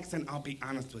 just relax and I'll be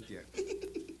honest with you.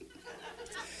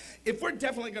 If we're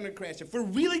definitely going to crash, if we're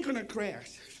really going to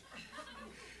crash,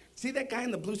 see that guy in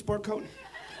the blue sport coat?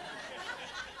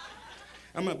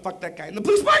 I'm going to fuck that guy in the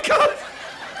blue sport coat.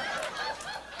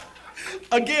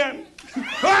 Again.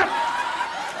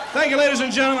 Thank you, ladies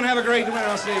and gentlemen. Have a great night.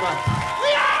 I'll see you. Bye.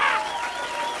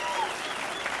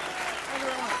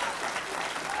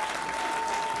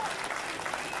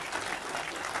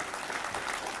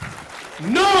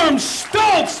 Norm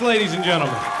Stoltz, ladies and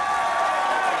gentlemen.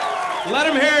 Let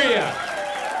him hear you.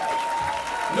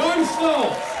 Norm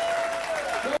Stoltz.